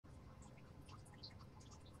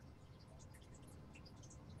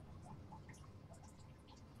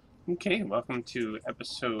Okay, welcome to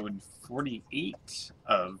episode 48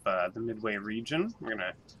 of the Midway region. We're going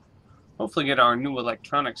to hopefully get our new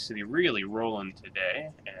electronic city really rolling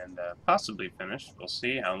today and possibly finished. We'll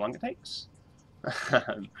see how long it takes.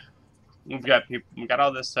 We've got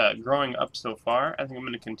all this growing up so far. I think I'm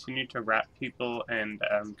going to continue to wrap people and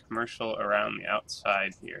commercial around the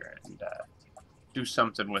outside here and do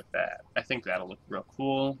something with that. I think that'll look real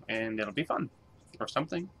cool and it'll be fun or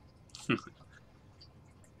something.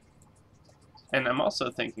 And I'm also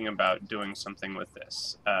thinking about doing something with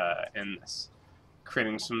this, and this,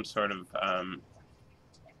 creating some sort of,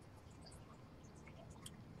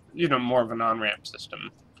 more of an on-ramp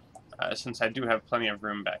system, since I do have plenty of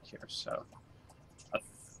room back here. So I'll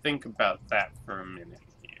think about that for a minute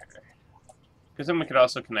here. Because then we could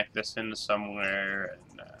also connect this into somewhere,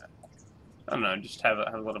 and I don't know, just have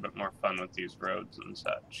a little bit more fun with these roads and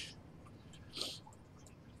such.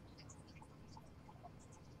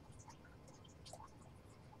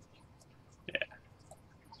 Yeah.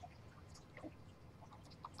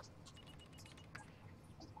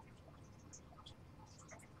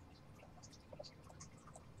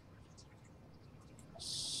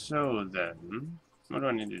 So then, what do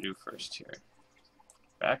I need to do first here?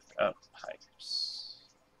 Back up pipes.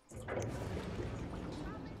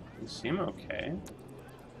 They seem okay.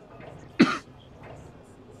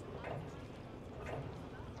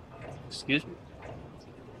 Excuse me.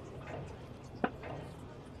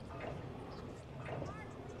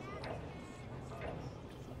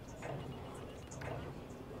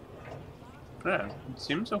 Yeah, it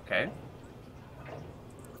seems okay.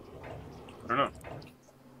 I don't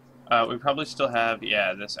know. We probably still have,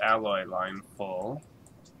 yeah, this alloy line full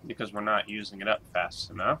because we're not using it up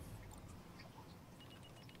fast enough.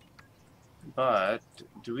 But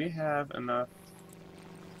do we have enough?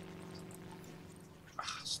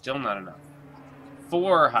 Still not enough.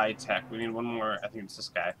 4 high tech. We need one more. I think it's this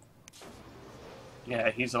guy.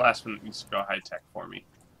 Yeah, he's the last one that needs to go high tech for me.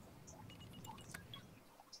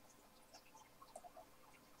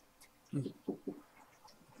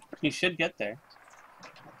 He should get there.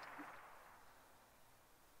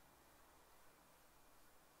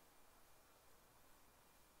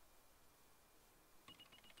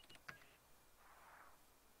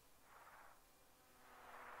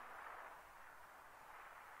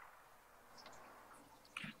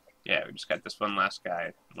 Yeah, we just got this one last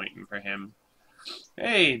guy waiting for him.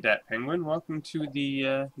 Hey, that penguin. Welcome to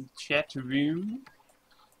the chat room.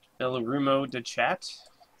 El Rumo de chat.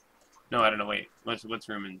 No, I don't know. Wait, what's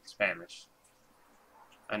room in Spanish?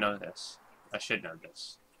 I know this. I should know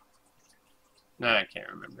this. No, I can't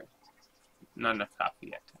remember. Not enough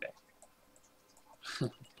coffee yet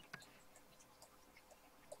today.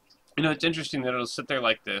 It's interesting that it'll sit there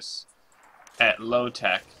like this at low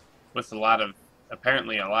tech with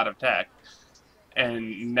apparently a lot of tech,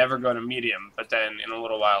 and never go to medium, but then in a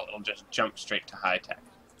little while it'll just jump straight to high tech.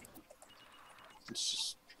 It's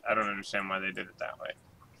just, I don't understand why they did it that way.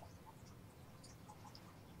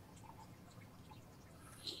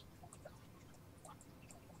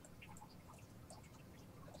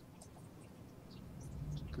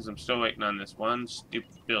 Because I'm still waiting on this one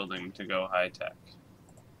stupid building to go high tech.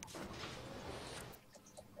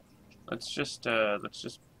 Let's just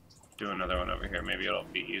do another one over here. Maybe it'll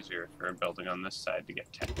be easier for a building on this side to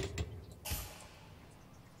get tech.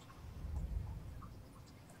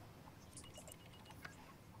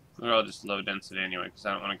 They're all just low density anyway, because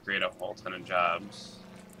I don't want to create a whole ton of jobs.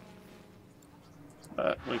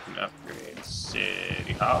 But we can upgrade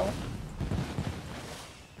City Hall.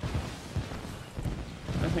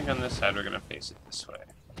 I think on this side we're going to face it this way.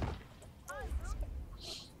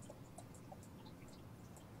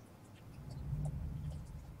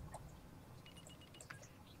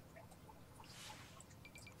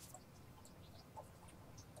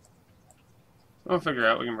 We'll figure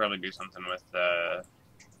out. We can probably do something with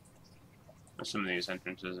some of these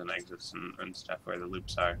entrances and exits and stuff where the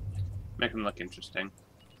loops are. Make them look interesting.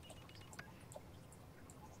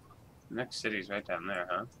 The next city's right down there,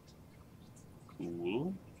 huh?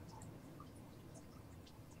 Cool.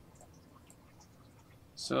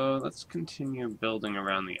 So let's continue building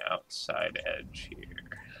around the outside edge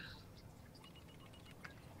here.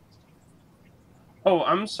 Oh,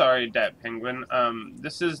 I'm sorry, Dat Penguin.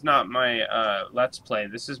 This is not my Let's Play.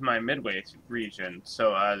 This is my Midway region.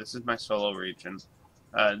 So this is my solo region.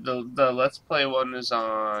 The Let's Play one is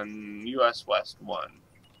on US West 1.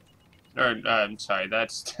 Or I'm sorry,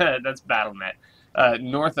 that's that's BattleNet.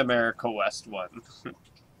 North America West 1.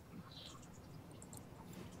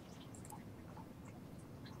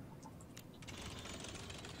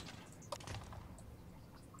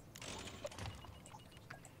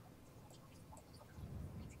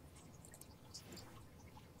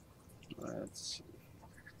 Let's see.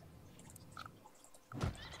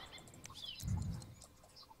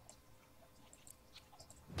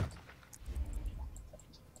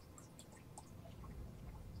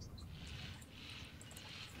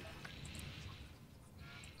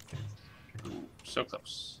 Ooh, so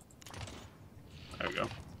close. There we go.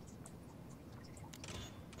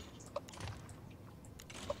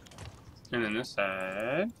 And then this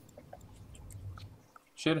side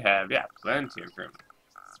should have, yeah, plenty of room.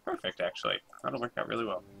 It's perfect, actually. That'll work out really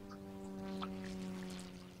well.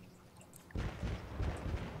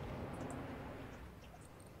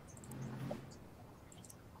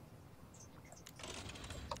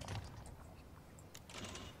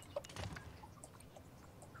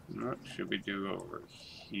 What should we do over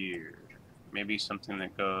here? Maybe something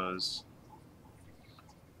that goes...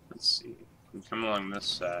 Let's see. We come along this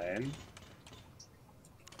side.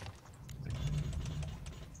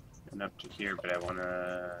 And up to here, but I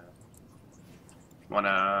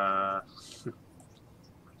wanna...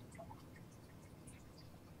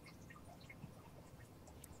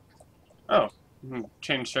 Oh,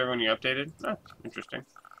 change server when you updated? Oh, interesting.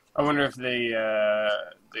 I wonder if they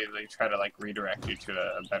try to like redirect you to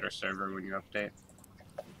a better server when you update.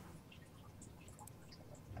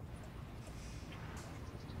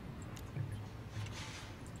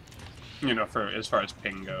 You know, for as far as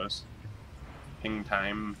ping goes. Ping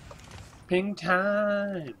time. Ping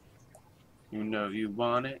time! You know you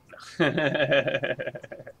want it.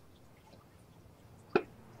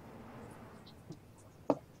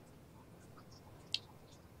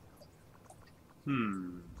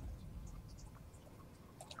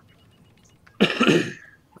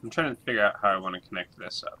 I'm trying to figure out how I want to connect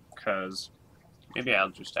this up, because maybe I'll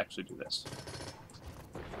just actually do this.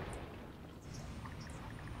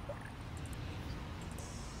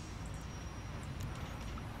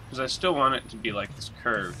 Because I still want it to be like this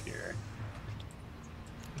curve here.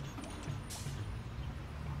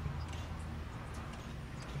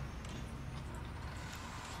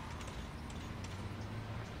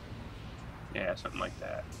 Yeah, something like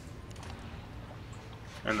that.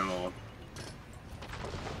 And then we'll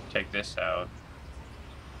take this out.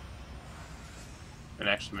 And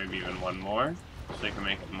actually maybe even one more, so you can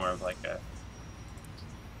make it more of like a...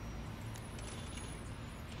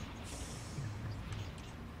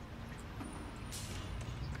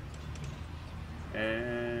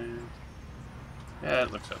 And... yeah,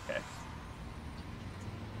 it looks okay.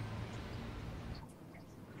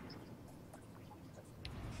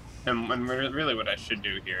 And really what I should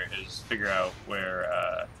do here is figure out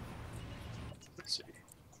where, let's see.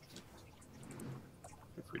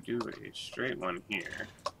 If we do a straight one here,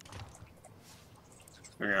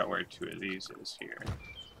 figure out where two of these is here.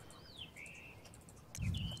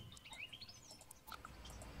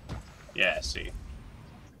 Yeah, see.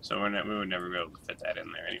 So we would never be able to fit that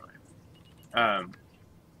in there anyway.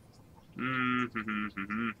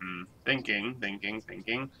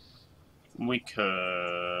 Thinking. We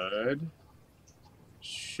could...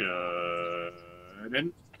 shouldn't.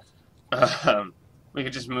 We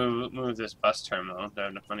could just move this bus terminal. Do I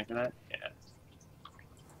have enough money for that? Yeah.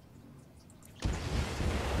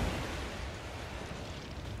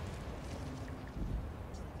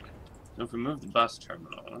 So if we move the bus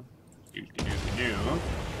terminal,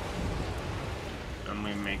 and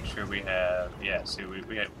we make sure we have, yeah, see, we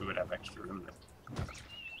would have extra room there.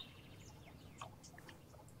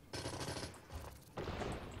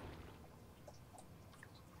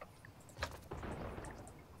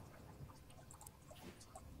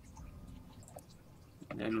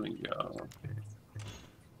 And then we go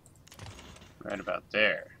right about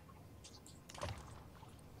there.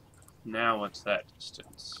 Now what's that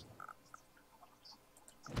distance?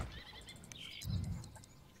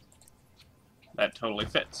 That totally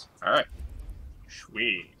fits. Alright.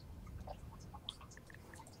 Sweet.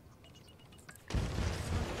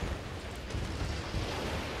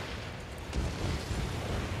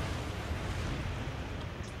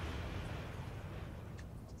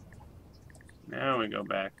 Now we go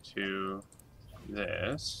back to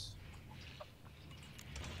this.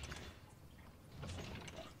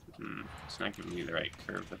 It's not giving me the right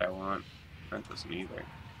curve that I want. That doesn't either.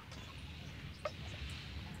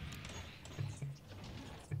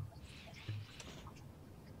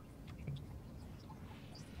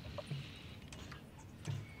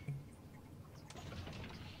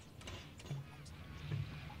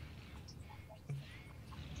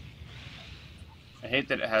 I hate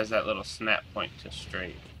that it has that little snap point to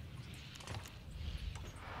straight.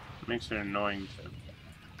 It makes it annoying to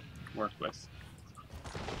work with.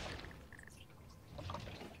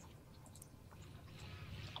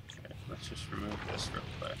 Okay, let's just remove this real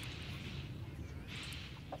quick.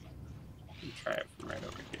 And try it from right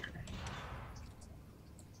over here.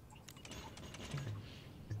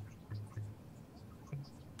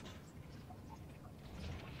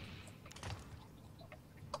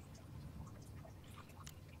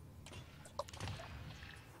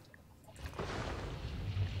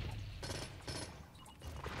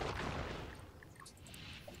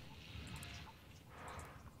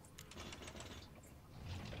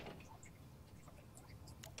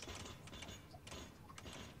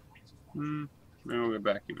 Maybe we'll go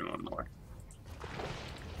back even one more.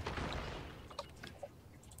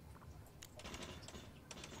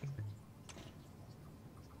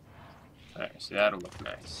 Alright, so that'll look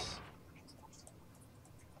nice.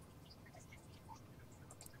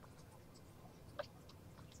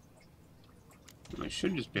 We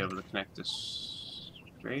should just be able to connect this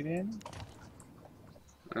straight in.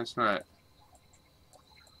 That's not...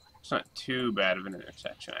 It's not too bad of an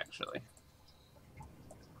intersection, actually.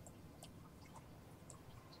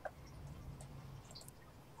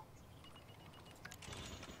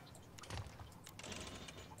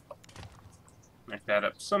 Make that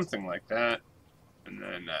up something like that, and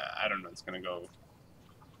then I don't know, it's gonna go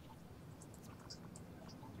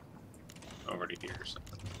over to here or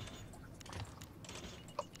something.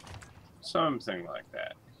 Something like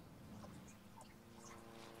that.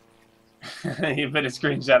 You put a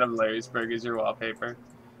screenshot of Larrysburg as your wallpaper.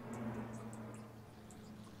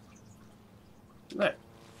 There.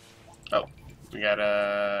 Oh, we got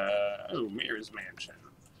Mayor's Mansion.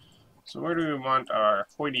 So where do we want our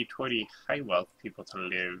hoity-toity high-wealth people to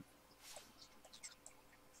live?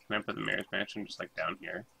 Can I put the Mayor's Mansion just like down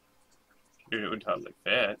here? Dude, it would totally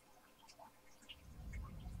fit.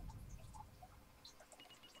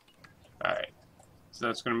 Alright. So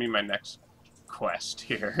that's going to be my next quest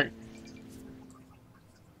here.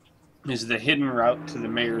 Is the hidden route to the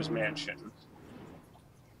Mayor's Mansion.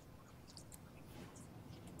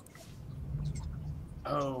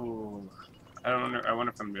 Oh... I wonder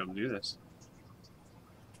if I'm going to be able to do this.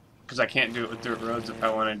 Because I can't do it with dirt roads if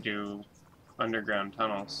I want to do underground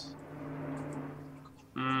tunnels.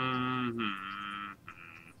 Alright.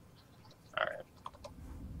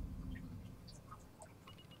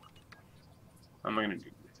 I'm going to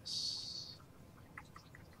do this.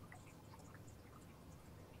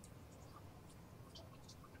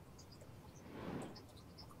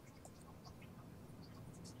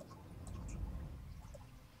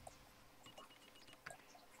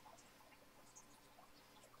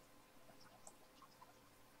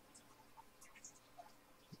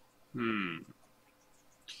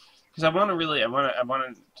 Because I want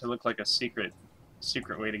it to look like a secret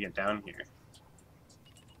way to get down here.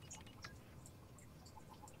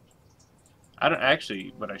 I don't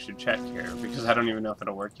actually, what I should check here, because I don't even know if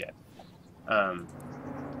it'll work yet,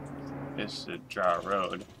 is to draw a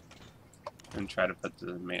road and try to put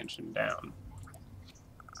the mansion down.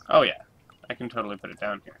 Oh yeah, I can totally put it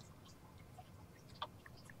down here.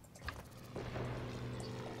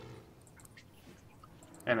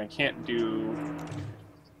 And I can't do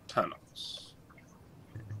tunnels.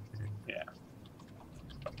 Yeah.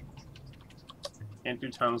 Can't do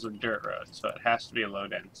tunnels with dirt roads, so it has to be a low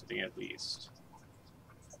density at least.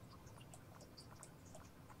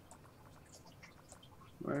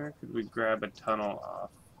 Where could we grab a tunnel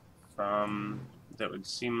off from that would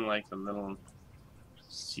seem like a little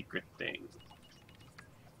secret thing?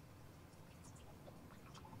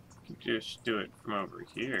 Could just do it from over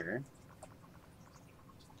here.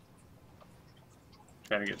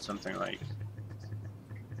 Try to get something like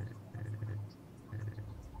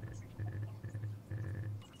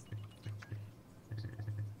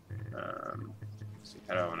let's see,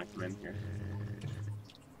 how do I want to come in here?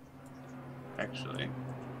 Actually,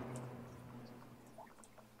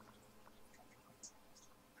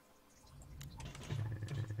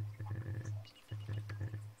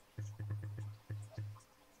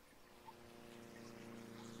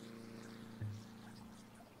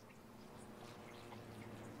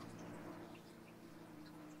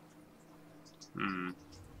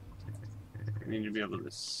 I need to be able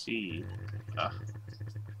to see.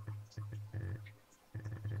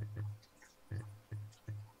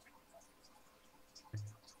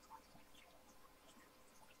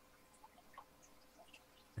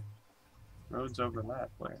 Roads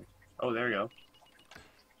overlap. Where? Oh, there we go.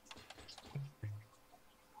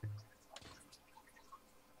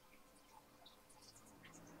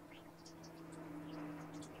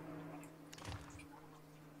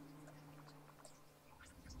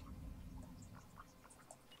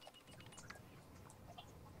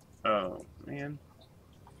 Oh, man.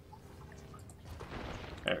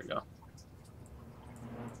 There we go.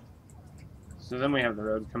 So then we have the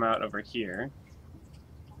road come out over here.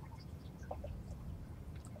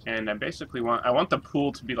 And I basically want the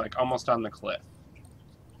pool to be like almost on the cliff.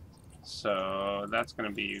 So that's gonna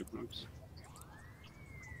be, oops.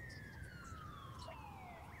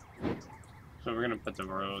 So we're gonna put the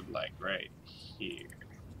road like right here.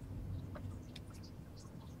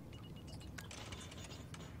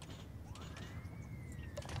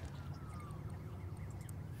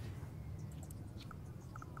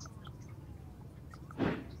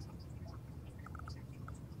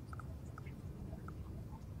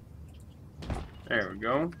 There we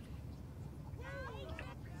go.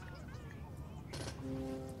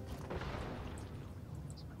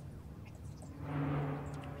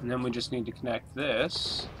 And then we just need to connect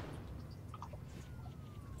this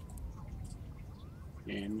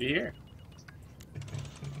into here.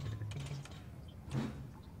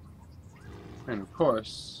 And of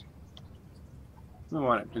course, we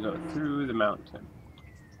want it to go through the mountain.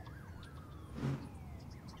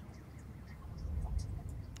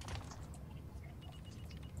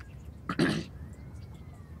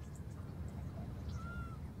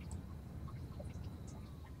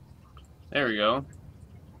 There we go.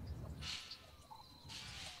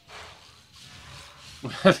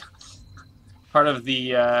 part of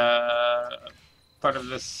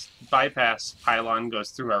this bypass pylon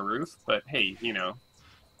goes through our roof, but hey, you know,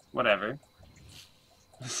 whatever.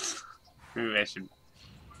 Maybe I should.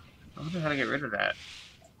 I wonder how to get rid of that,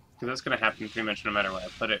 because that's going to happen pretty much no matter where I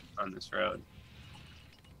put it on this road.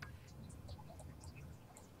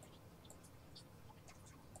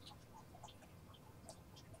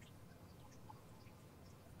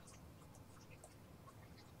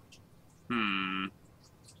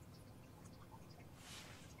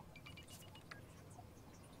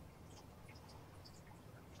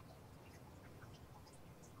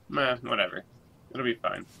 Meh, whatever. It'll be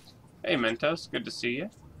fine. Hey, Mentos, good to see you.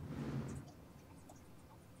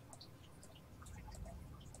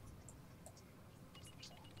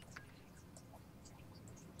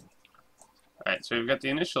 Alright, so we've got the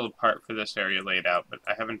initial part for this area laid out, but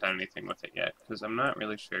I haven't done anything with it yet, because I'm not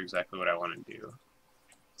really sure exactly what I want to do.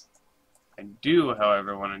 I do,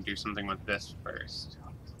 however, want to do something with this first.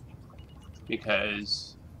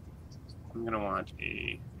 Because I'm going to want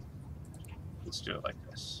a... Let's do it like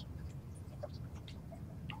this.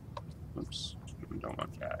 Oops, I don't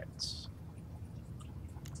want guides.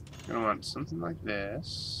 I'm going to want something like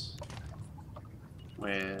this,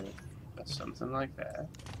 with something like that.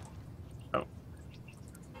 Oh.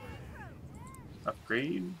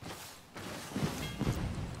 Upgrade.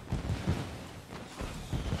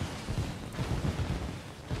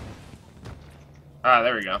 Ah,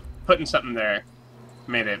 there we go. Putting something there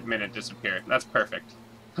made it disappear. That's perfect.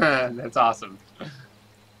 That's awesome.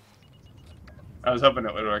 I was hoping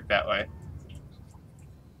it would work that way.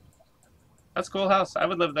 That's a cool house. I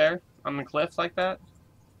would live there on the cliff like that.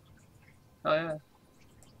 Oh yeah.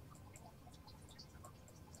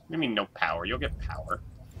 You mean no power? You'll get power.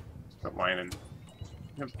 Quit whining.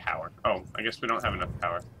 You have power. Oh, I guess we don't have enough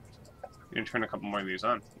power. You can turn a couple more of these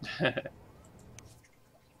on.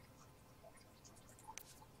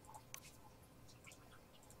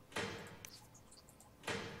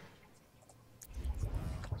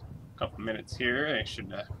 Couple minutes here, they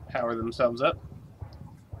should power themselves up.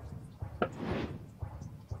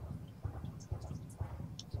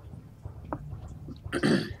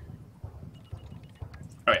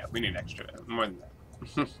 Oh yeah, we need extra, more than that.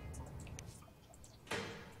 Because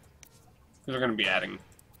we're going to be adding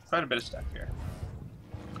quite a bit of stuff here.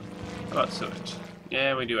 How about sewage?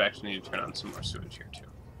 Yeah, we do actually need to turn on some more sewage here too.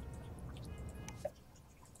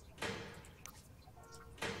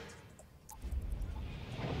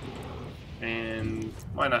 And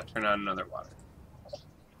why not turn on another water?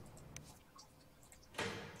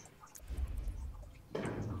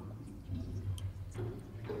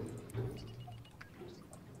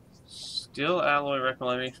 Still alloy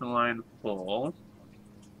reclamation line full.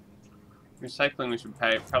 Recycling, we should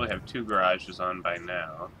probably have 2 garages on by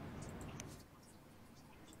now.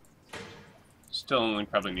 Still only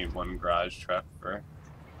probably need 1 garage truck for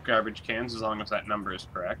garbage cans, as long as that number is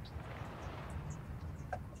correct.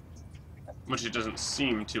 Which it doesn't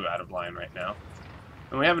seem too out of line right now.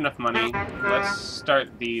 And we have enough money. Let's start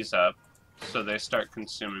these up so they start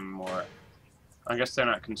consuming more. I guess they're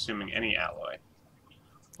not consuming any alloy.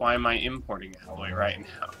 Why am I importing alloy right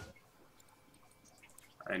now?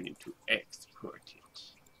 I need to export it.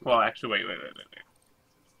 Well, actually, wait.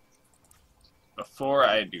 Before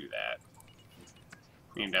I do that,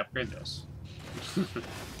 I need to upgrade this.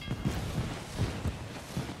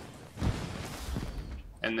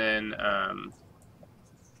 And then,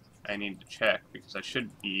 I need to check because I should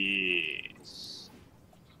be...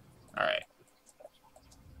 Alright.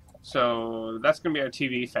 So that's going to be our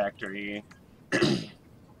TV factory.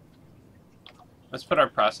 Let's put our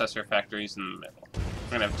processor factories in the middle.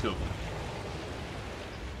 We're going to have two of them.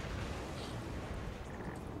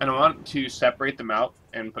 And I want to separate them out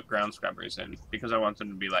and put ground scrubbers in because I want them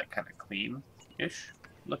to be like kind of clean-ish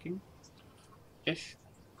looking-ish.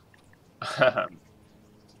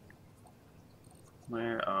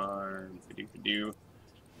 Where are...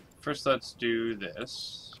 First, let's do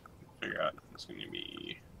this. Figure out it's going to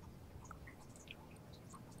be...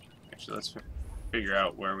 Actually, let's figure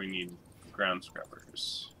out where we need ground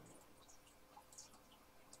scrubbers.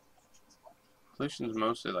 Pollution's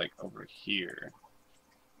mostly like over here.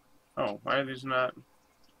 Oh, why are these not...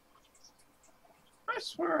 I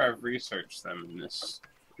swear I've researched them in this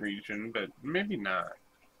region, but maybe not.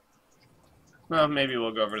 Well, maybe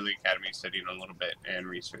we'll go over to the Academy City in a little bit and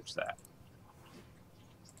research that.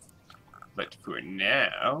 But for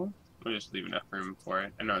now, we'll just leave enough room for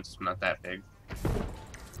it. I know it's not that big.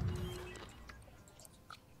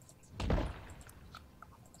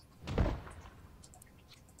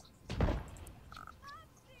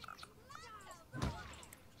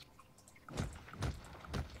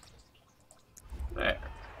 There.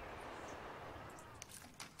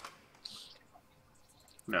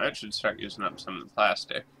 Now it should start using up some of the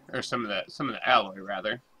plastic, or some of the alloy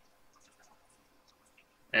rather.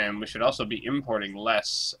 And we should also be importing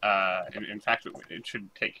less. In fact, it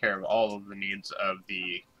should take care of all of the needs of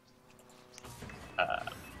the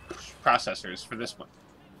processors for this one.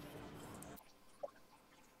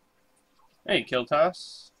 Hey,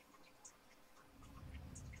 Kiltos.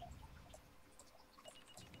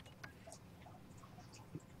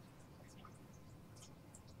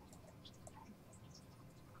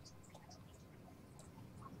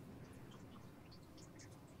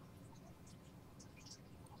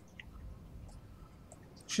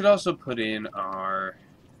 Should also put in our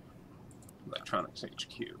electronics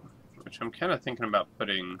HQ, which I'm kind of thinking about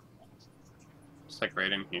putting just like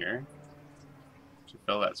right in here to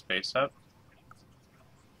fill that space up.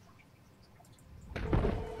 I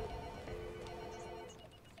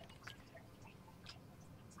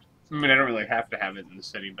mean, I don't really have to have it in the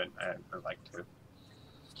city, but I like to.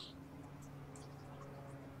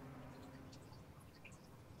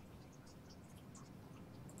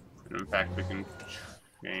 And in fact, we can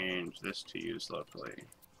change this to use locally.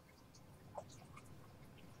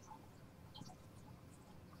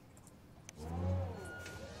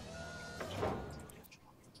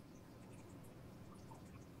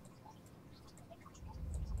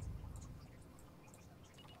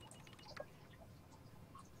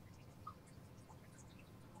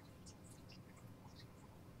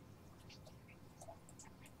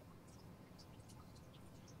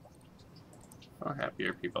 How happy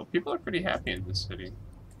are people? People are pretty happy in this city.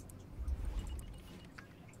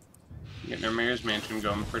 Getting our mayor's mansion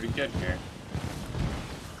going pretty good here.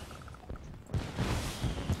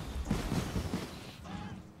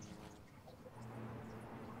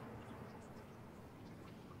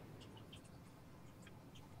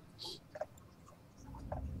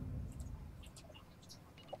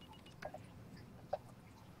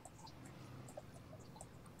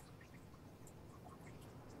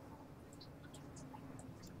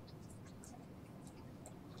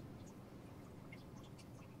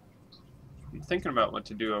 Thinking about what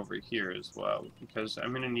to do over here as well, because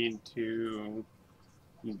I'm going to need to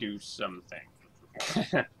do something.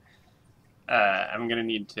 I'm going to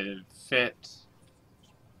need to fit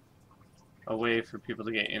a way for people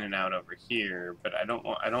to get in and out over here, but I don't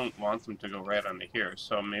want them to go right onto here,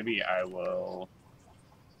 so maybe I will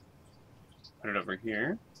put it over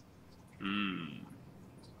here. Then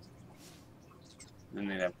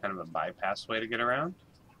they'd have kind of a bypass way to get around.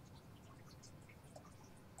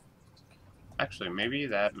 Actually, maybe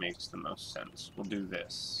that makes the most sense. We'll do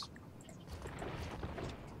this.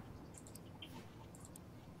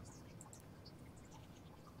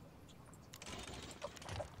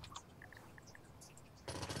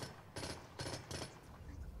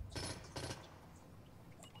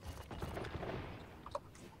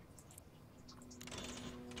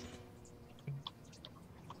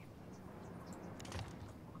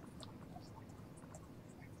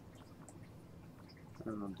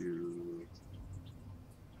 And we'll do...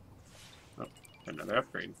 Oh, another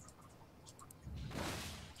upgrade.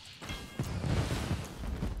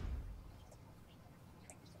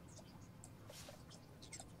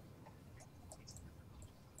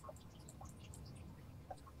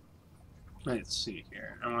 Let's see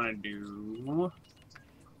here. I want to do...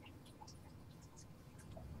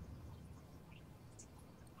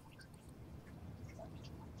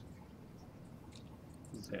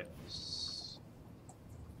 this.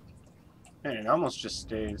 And it almost just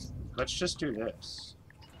stays. Let's just do this.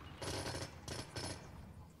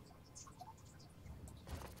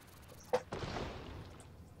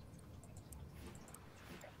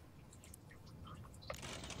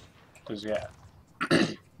 Because, yeah,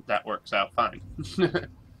 that works out fine.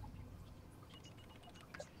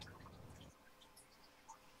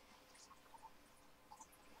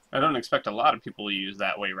 I don't expect a lot of people to use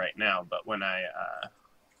that way right now, but when I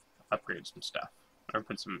upgrade some stuff, or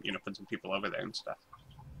put some, put some people over there and stuff.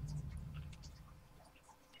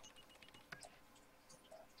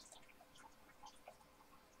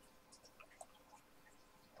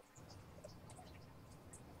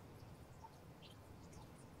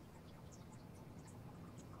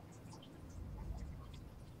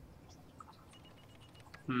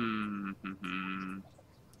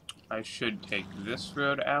 I should take this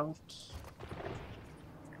road out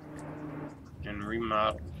and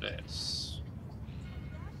remodel this.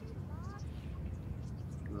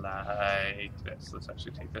 Like this. Let's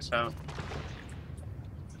actually take this out.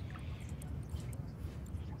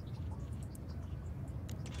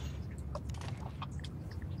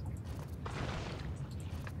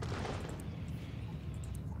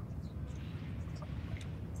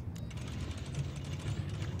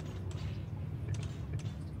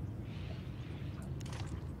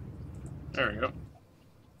 There we go.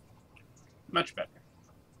 Much better.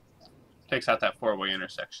 Takes out that four-way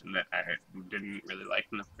intersection that I didn't really like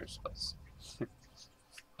in the first place.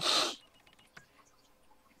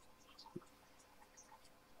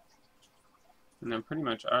 And there pretty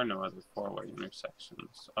much are no other four-way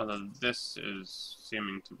intersections, although this is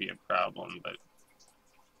seeming to be a problem, but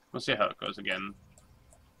we'll see how it goes again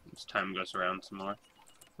as time goes around some more.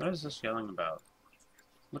 What is this yelling about?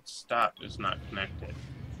 What stop is not connected?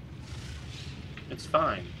 It's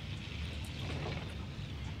fine.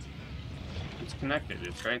 It's connected.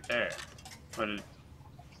 It's right there. But it...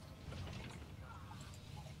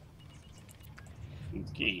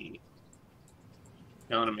 Gee.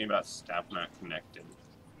 Yelling at me about stop not connected.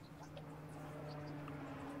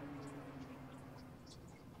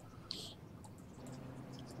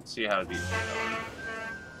 Let's see how these are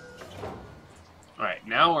going. Alright,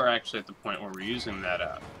 now we're actually at the point where we're using that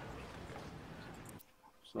up.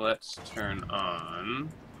 So let's turn on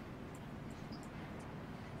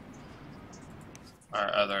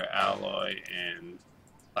our other alloy and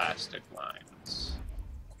plastic lines.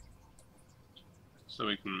 So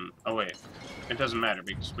we can, oh wait, it doesn't matter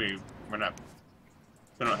because we don't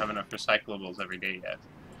have enough recyclables every day yet.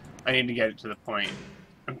 I need to get it to the point,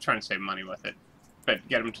 I'm trying to save money with it, but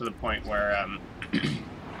get them to the point where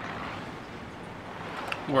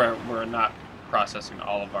we're not processing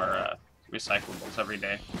all of our recyclables every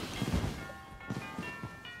day.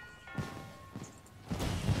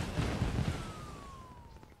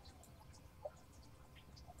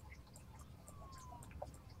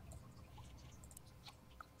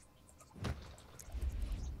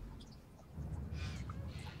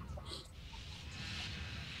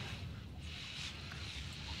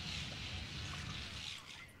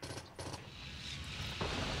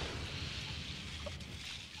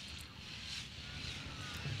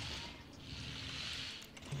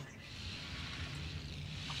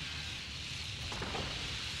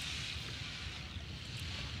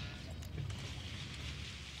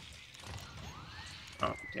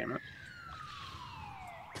 Oh, damn it.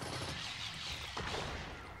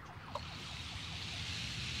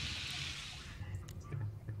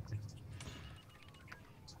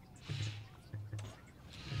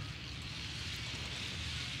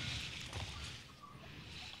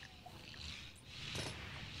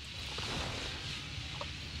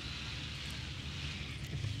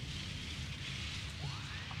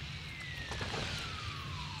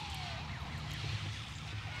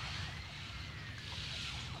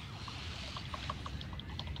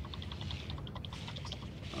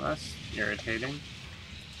 Well, that's irritating.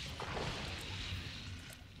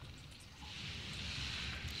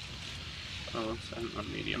 Oh, oops, I'm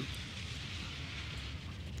on medium.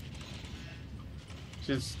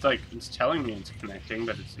 It's like, it's telling me it's connecting,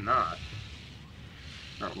 but it's not.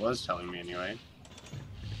 Or it was telling me anyway.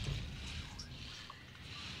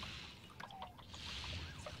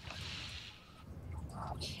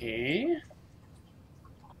 Okay.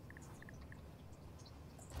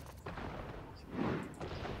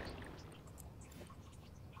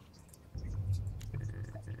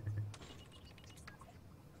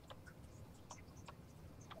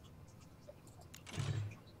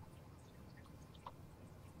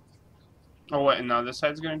 Oh, what, and now this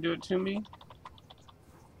side's gonna do it to me?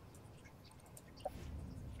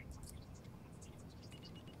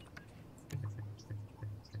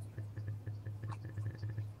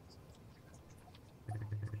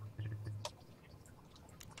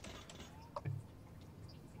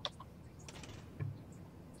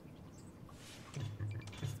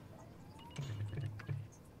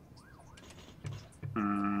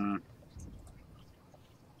 Hmm.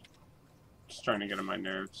 Just trying to get on my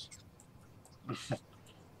nerves.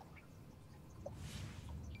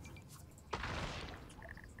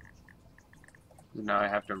 Now I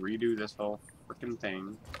have to redo this whole freaking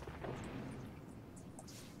thing.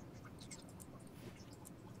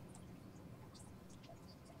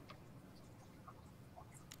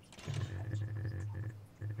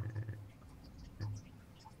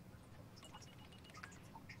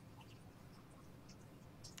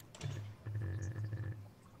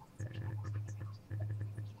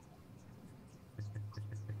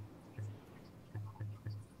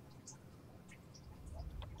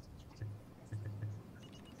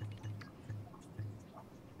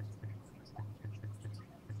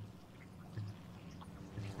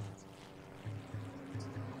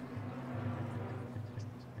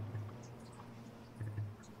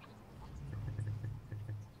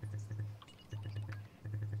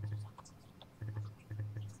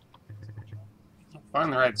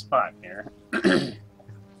 Find the right spot here.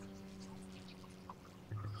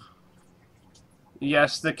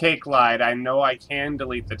 Yes, the cake lied. I know I can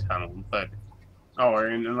delete the tunnel, but... Oh, or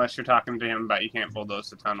unless you're talking to him about you can't bulldoze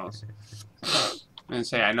the tunnels. And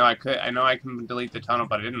say, I know I can delete the tunnel,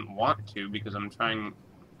 but I didn't want to because I'm trying...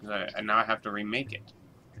 and now I have to remake it.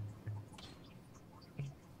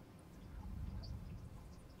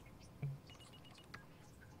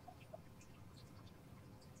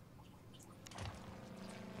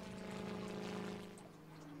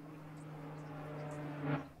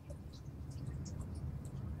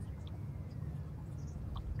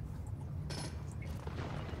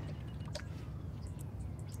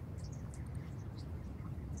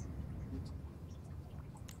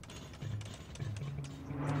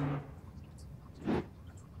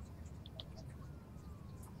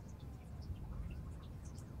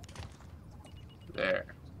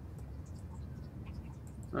 There.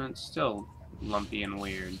 And it's still lumpy and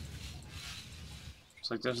weird.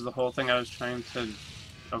 It's like this is the whole thing I was trying to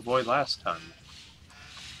avoid last time.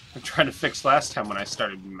 I tried to fix last time when I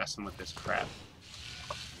started messing with this crap.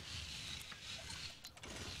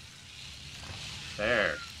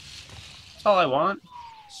 There. That's all I want.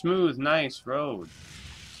 Smooth, nice road.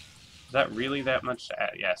 Is that really that much to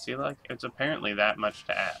ask? Yeah, see, like, it's apparently that much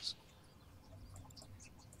to ask.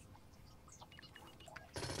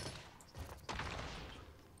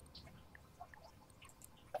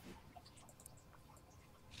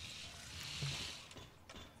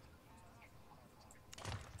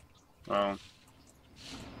 Well,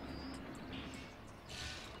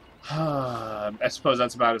 I suppose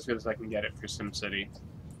that's about as good as I can get it for SimCity.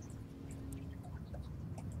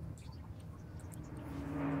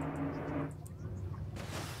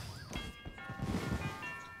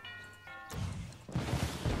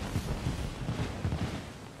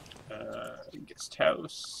 Guest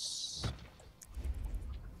house.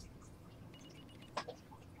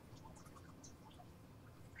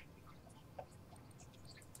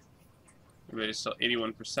 Everybody's still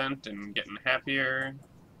 81% and getting happier.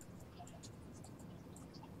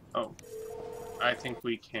 Oh, I think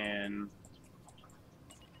we can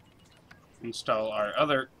install our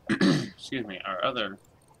other, excuse me, our other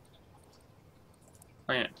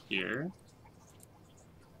plant here.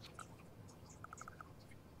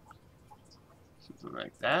 Something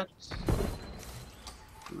like that.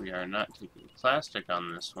 We are not taking plastic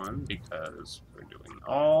on this one because we're doing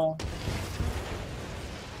all.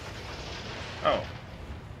 Oh.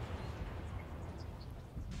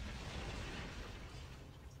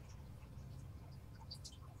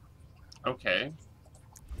 Okay.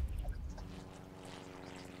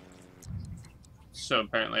 So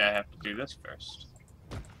apparently I have to do this first.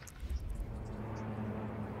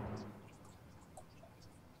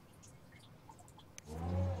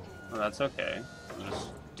 Well, that's okay. I'll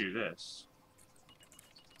just do this.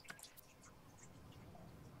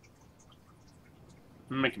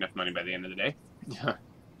 I'll make enough money by the end of the day.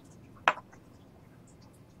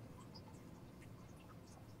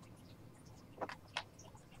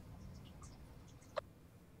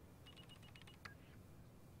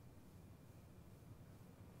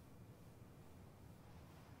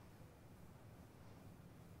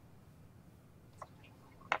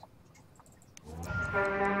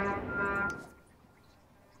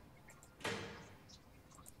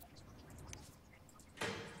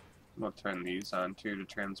 We'll turn these on too to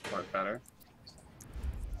transport better.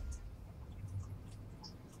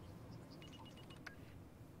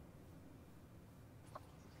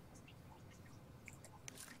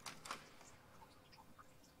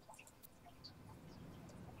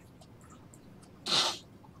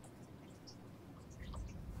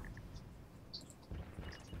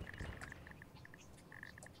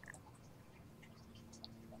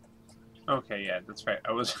 Okay, yeah, that's right.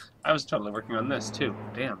 I was totally working on this too.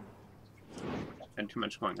 Damn. Had too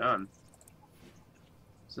much going on.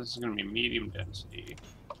 So this is gonna be medium density.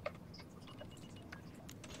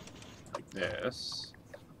 Like this.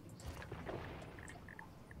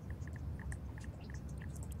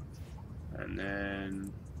 And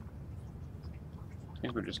then I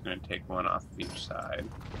think we're just gonna take one off of each side.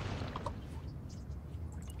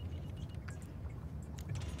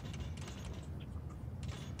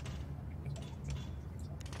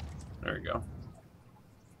 There we go.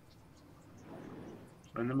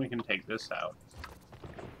 And then we can take this out.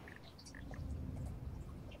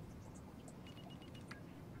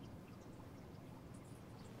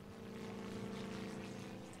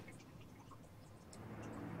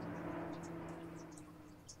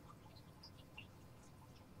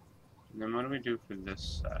 And then what do we do for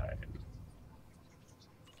this side?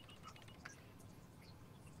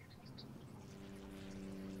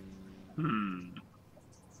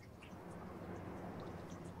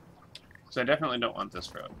 Because I definitely don't want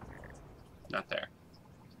this road. Not there.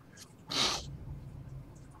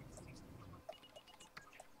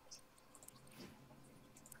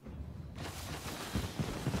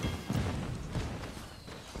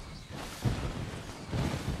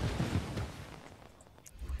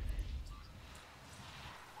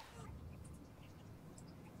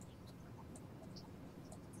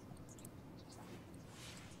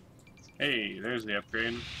 Hey, there's the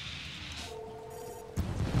upgrade.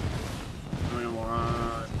 We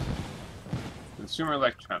want Consumer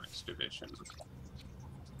Electronics Division.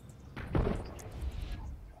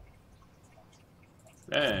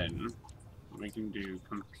 Then we can do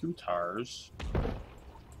computers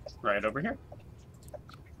right over here.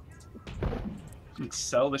 And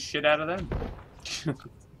sell the shit out of them.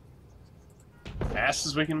 Fast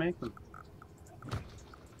as we can make them.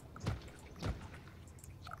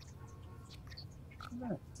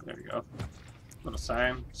 There we go. Little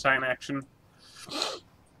sign action.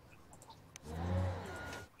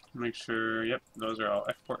 Make sure, yep, those are all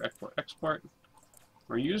export, export, export.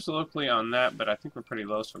 We're used locally on that, but I think we're pretty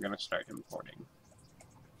low, so we're going to start importing.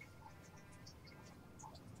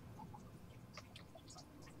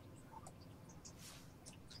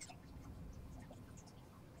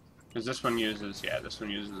 Because this one uses, yeah, this one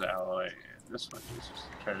uses alloy, and this one uses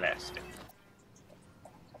plastic.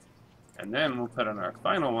 And then we'll put on our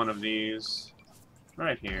final one of these,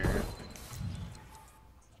 right here,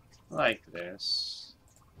 like this.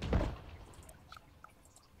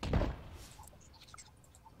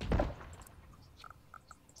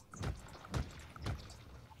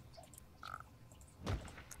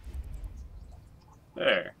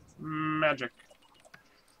 There. Magic.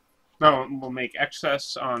 No, we'll make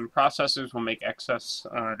excess on processors, we'll make excess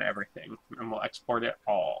on everything, and we'll export it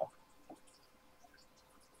all.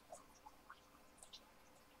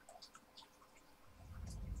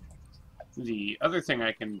 The other thing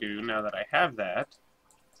I can do, now that I have that,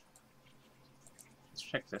 let's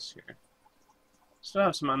check this here. Still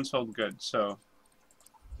have some unsold goods, so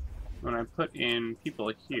when I put in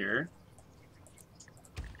people here,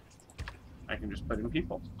 I can just put in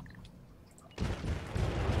people.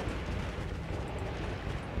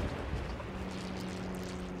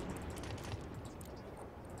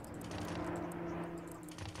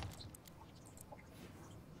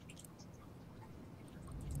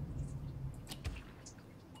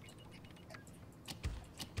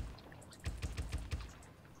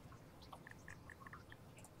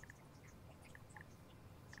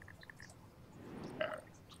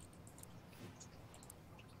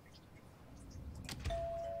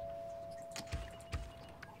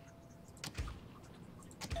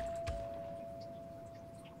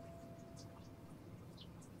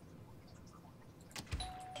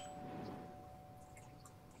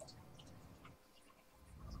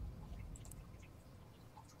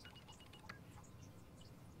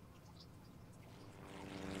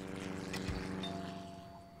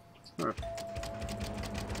 Huh.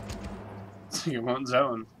 It won't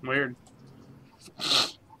zone. Weird.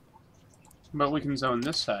 But we can zone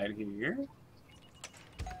this side here.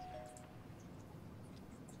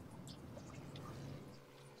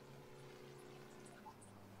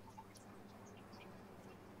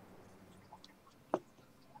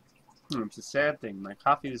 It's a sad thing. My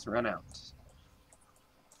coffee's run out.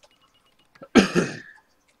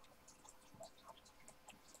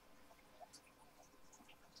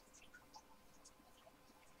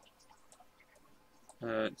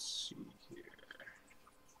 Let's see here.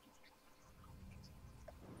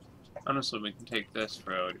 Honestly, we can take this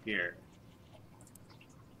road here.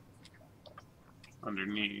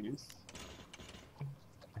 Underneath.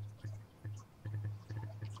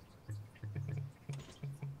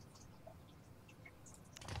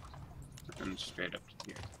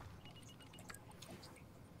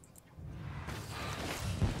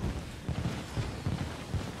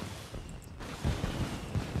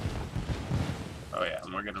 Oh yeah,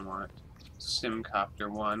 and we're gonna want Simcopter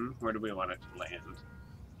 1. Where do we want it to land?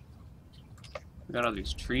 We got all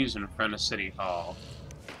these trees in front of City Hall.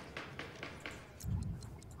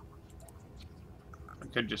 I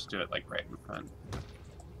could just do it like right in front.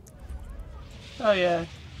 Oh yeah,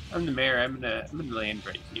 I'm the mayor. I'm gonna land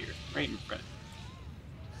right here, right in front.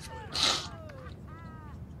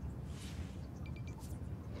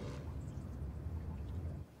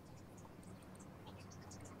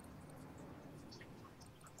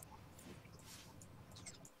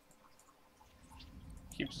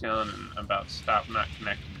 Keeps yelling about stop not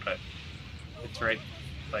connected, but it's right.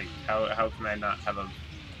 Like how can I not have a?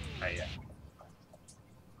 Yeah.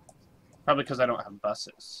 Probably because I don't have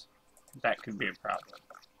buses. That could be a problem.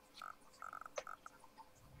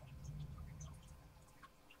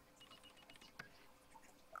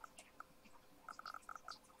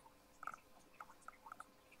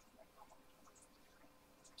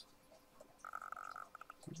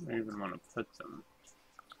 I don't even want to put them.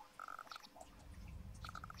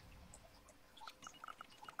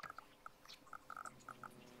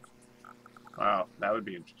 Wow, that would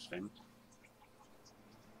be interesting.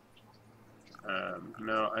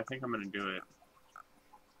 No, I think I'm going to do it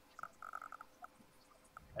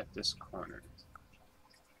at this corner.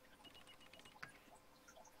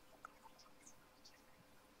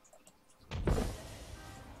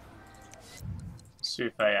 See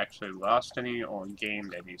if I actually lost any or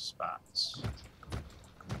gained any spots.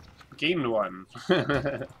 Gained one.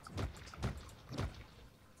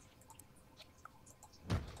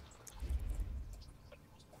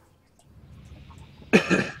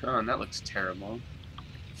 Oh, and that looks terrible.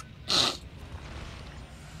 Let's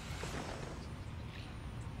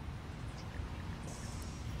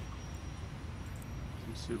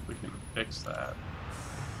see if we can fix that.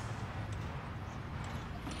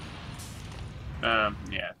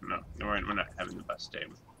 Yeah, no, we're not having the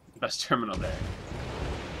bus terminal there.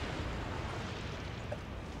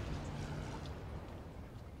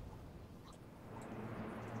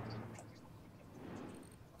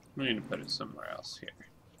 We need to put it somewhere else here.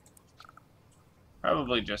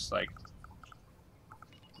 Probably just like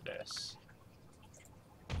this.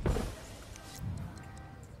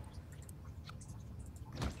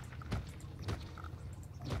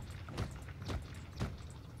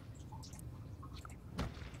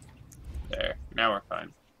 There. Now we're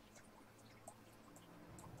fine.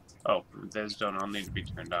 Oh, those don't all need to be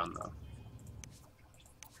turned on though.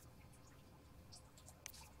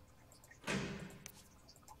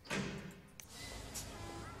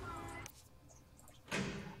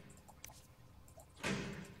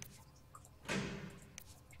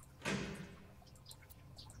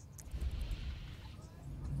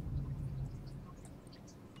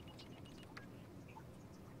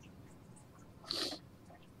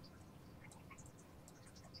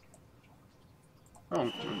 Oh,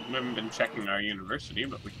 we haven't been checking our university,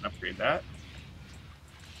 but we can upgrade that.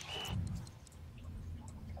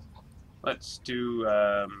 Let's do,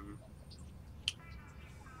 let's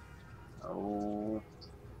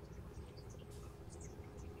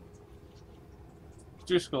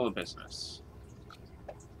do School of Business.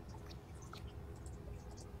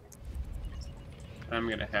 I'm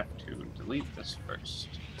gonna have to delete this first.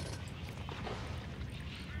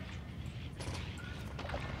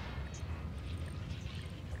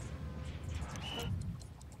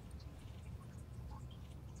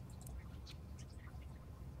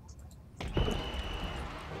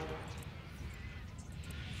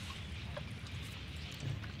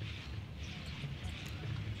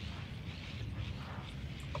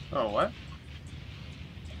 Oh, what?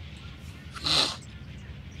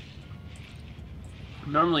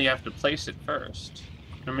 Normally you have to place it first.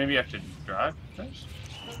 Or maybe you have to draw it first?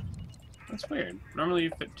 That's weird. Normally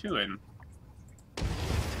you fit 2 in.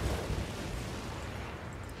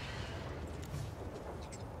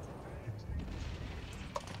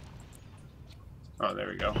 Oh, there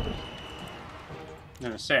we go. I'm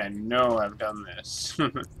gonna say, I know I've done this.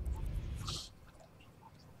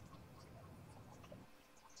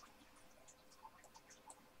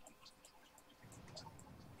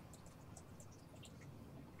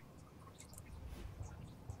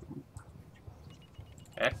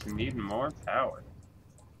 Heck, need more power.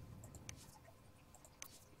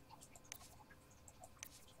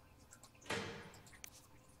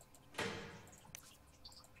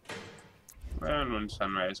 And when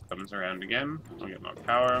sunrise comes around again, we'll get more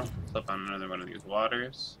power. Flip on another one of these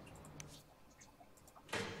waters.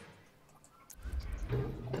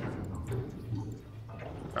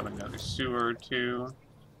 Probably another sewer or 2.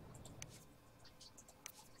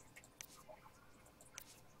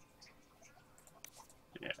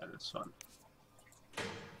 Yeah, this one.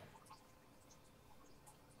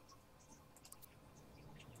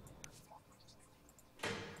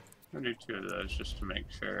 I'm gonna do 2 of those just to make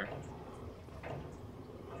sure.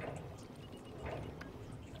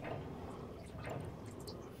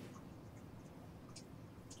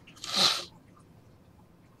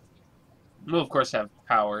 We'll of course have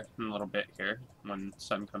power in a little bit here when the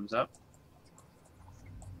sun comes up.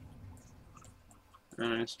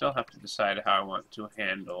 And I still have to decide how I want to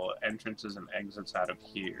handle entrances and exits out of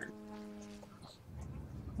here.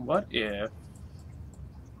 What if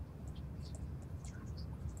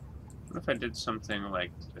I did something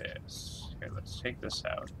like this? Okay, let's take this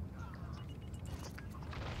out.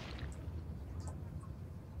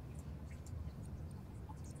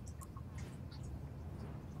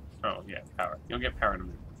 Oh, yeah, power. You'll get power in a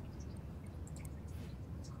minute.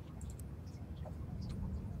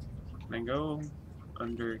 Can I go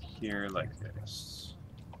under here like this?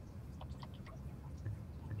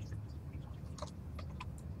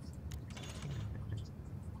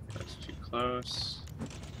 That's too close.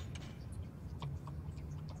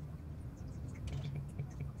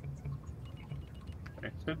 I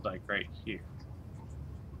could, like, right here.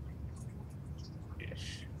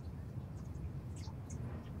 Ish.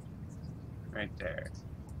 Right there.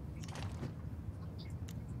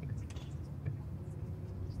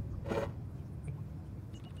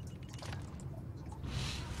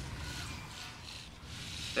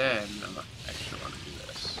 Then I actually want to do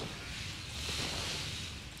this.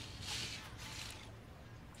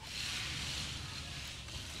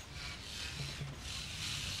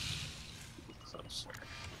 Closer.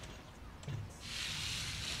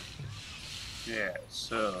 Yeah,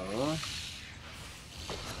 so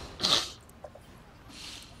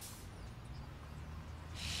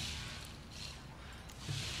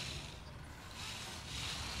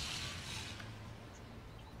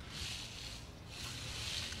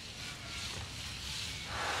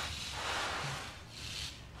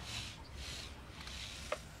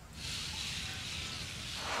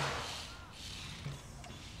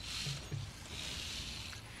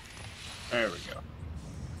there we go.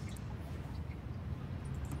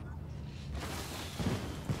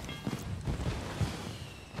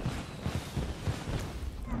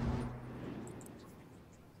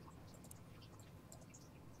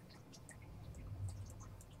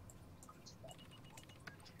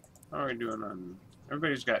 How are we doing on...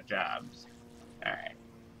 Everybody's got jobs. Alright.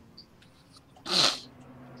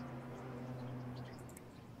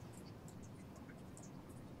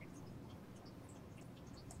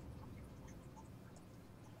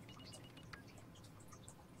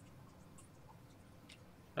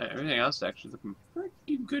 Everything else is actually looking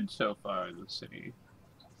pretty good so far in the city.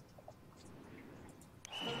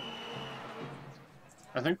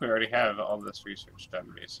 I think we already have all this research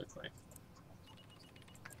done, basically.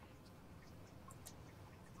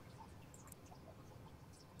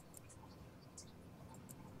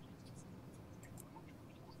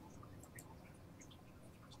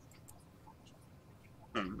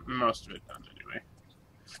 Most of it done, anyway.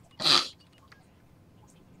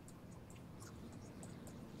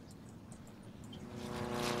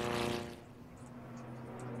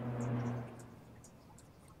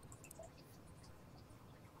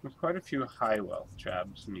 There's quite a few high wealth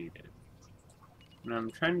jobs needed. And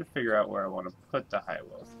I'm trying to figure out where I want to put the high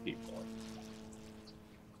wealth people.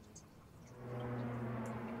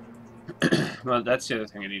 Well, that's the other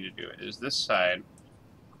thing I need to do, is this side.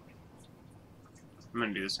 I'm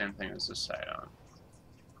going to do the same thing as this side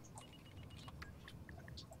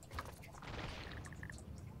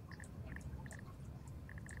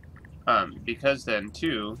on. Because then,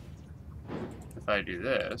 too, if I do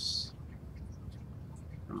this,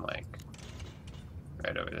 I'm like,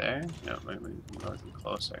 right over there. No, maybe we can go even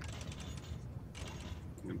closer.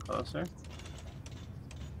 Even closer.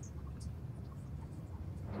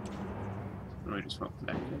 And we just won't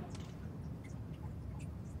connect it.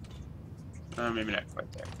 Maybe not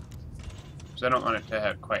quite there. Because I don't want it to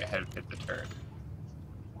have quite hit the turret.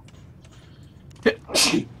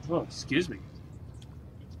 Oh, excuse me.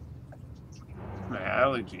 My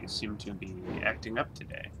allergies seem to be acting up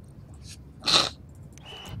today.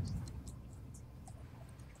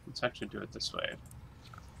 Let's actually do it this way.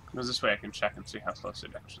 Because this way I can check and see how close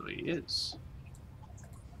it actually is.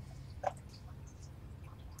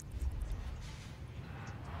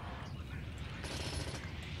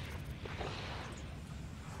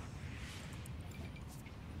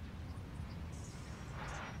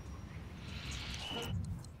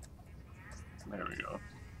 There we go.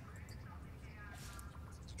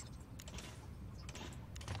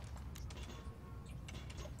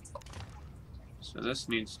 So this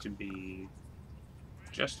needs to be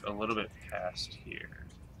just a little bit past here.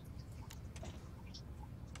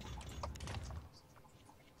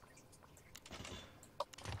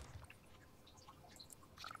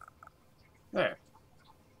 There.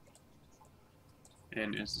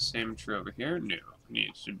 And is the same true over here? No. It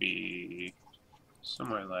needs to be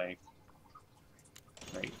somewhere like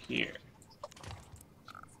right here.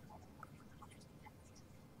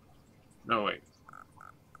 No, wait.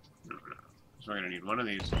 No. So we're going to need one of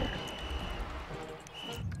these here.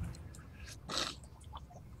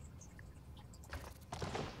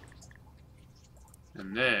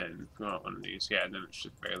 And then, if we want one of these, yeah, then it's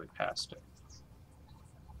just barely past it.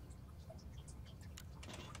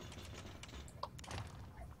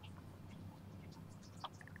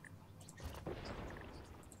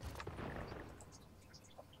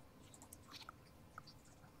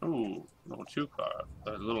 Ooh, a little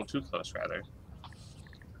too close, rather.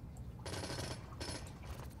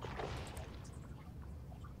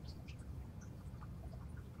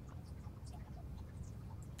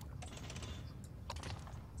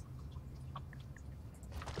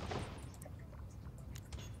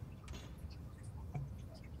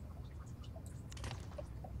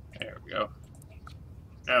 There we go.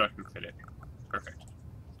 Now I can fit it. Perfect.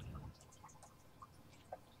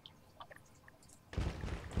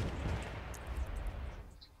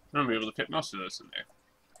 I'm going to be able to fit most of those in there.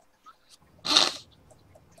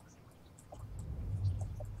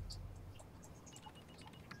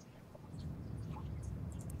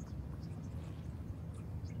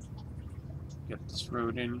 Get this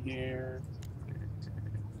road in here.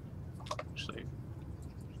 Actually,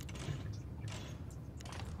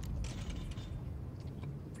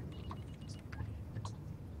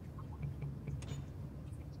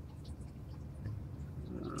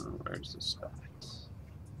 where's the spot?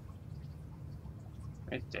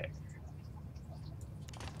 Right there.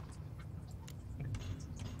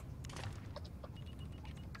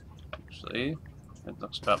 Actually, that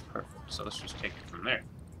looks about perfect, so let's just take it from there.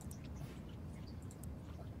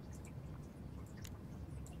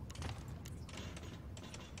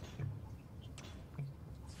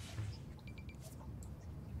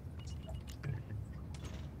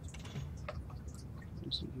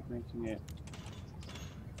 Just keep making it.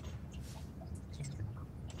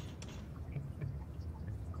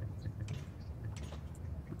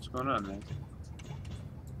 What's going on there? It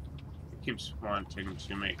keeps wanting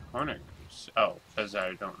to make corners. Oh, because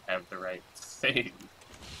I don't have the right thing.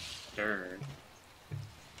 There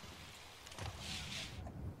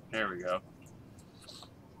we go.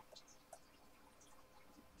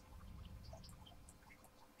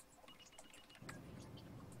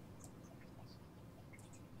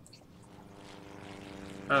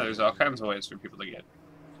 Oh, there's all kinds of ways for people to get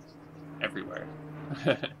everywhere.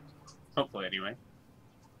 Hopefully, anyway.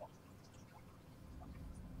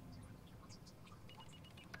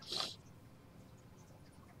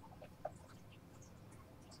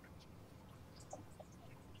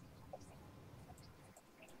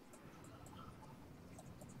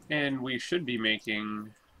 And we should be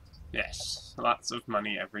making, yes, lots of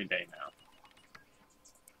money every day now.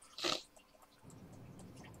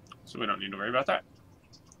 So we don't need to worry about that.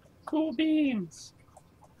 Cool beans!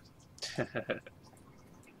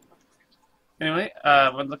 Anyway,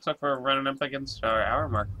 it looks like we're running up against our hour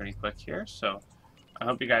mark pretty quick here, so I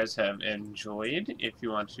hope you guys have enjoyed. If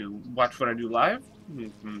you want to watch what I do live,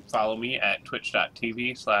 you can follow me at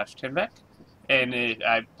twitch.tv/timbeck, and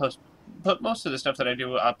I put most of the stuff that I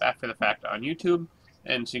do up after the fact on YouTube,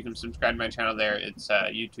 and so you can subscribe to my channel there. It's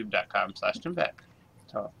youtube.com/timbeck.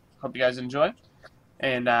 So, hope you guys enjoy,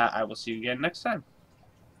 and I will see you again next time.